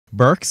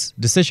Burke's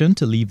decision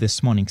to leave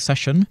this morning's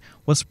session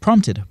was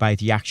prompted by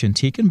the action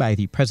taken by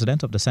the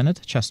President of the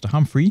Senate, Chester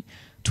Humphrey,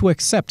 to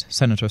accept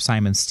Senator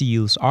Simon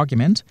Steele's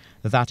argument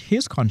that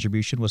his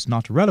contribution was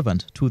not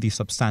relevant to the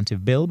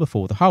substantive bill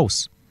before the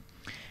House.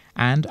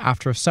 And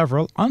after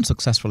several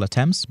unsuccessful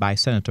attempts by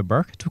Senator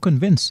Burke to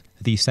convince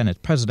the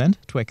Senate President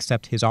to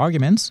accept his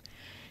arguments,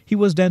 he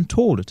was then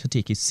told to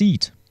take his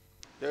seat.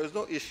 There is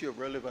no issue of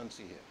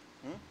relevancy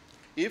here.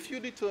 If you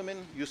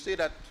determine, you say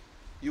that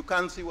you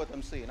can't see what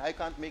I'm saying, I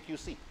can't make you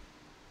see.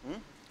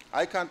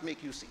 I can't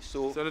make you see.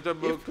 So, Senator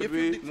Burke, could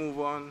we move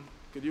on?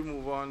 Could you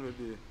move on with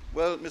the...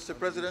 Well, Mr.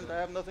 President, I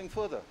have nothing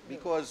further,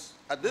 because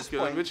at this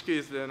point... In which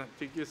case, then,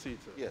 take your seat,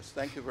 sir. Yes,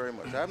 thank you very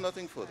much. I have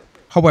nothing further.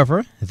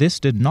 However, this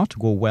did not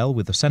go well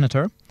with the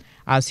senator,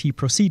 as he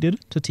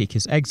proceeded to take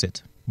his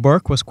exit.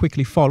 Burke was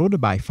quickly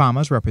followed by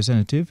Farmers'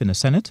 representative in the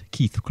Senate,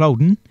 Keith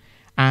Clouden,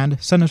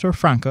 and Senator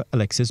Franka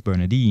Alexis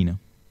Bernadine.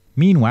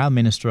 Meanwhile,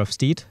 Minister of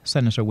State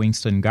Senator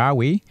Winston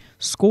Garvey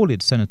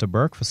scolded Senator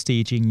Burke for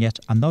staging yet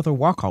another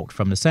walkout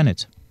from the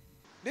Senate.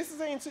 This is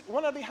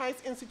one of the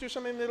highest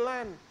institutions in the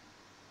land,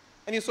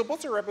 and you're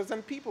supposed to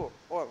represent people.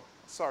 Well,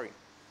 sorry,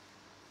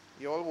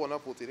 you all were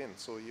not voted in,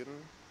 so you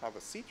didn't have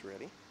a seat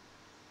really.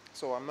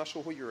 So I'm not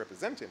sure who you're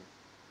representing.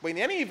 But in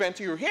any event,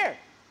 you're here.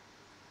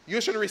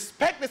 You should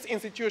respect this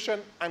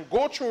institution and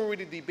go through with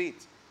the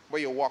debate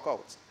where you walk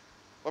out.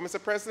 But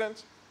Mr.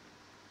 President,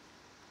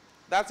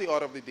 that's the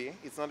order of the day.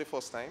 It's not the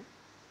first time.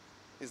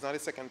 It's not the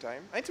second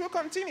time. And it will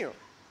continue.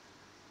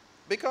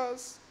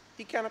 Because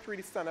he cannot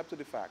really stand up to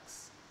the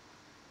facts.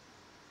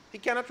 He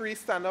cannot really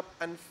stand up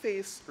and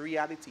face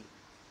reality.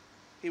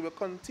 He will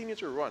continue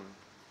to run.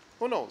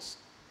 Who knows?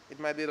 It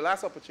might be the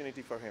last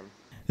opportunity for him.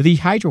 The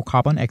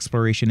Hydrocarbon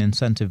Exploration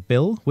Incentive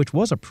Bill, which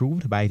was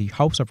approved by the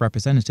House of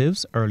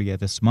Representatives earlier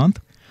this month,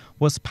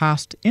 was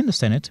passed in the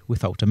Senate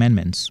without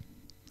amendments.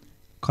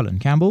 Colin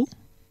Campbell,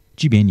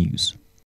 GBN News.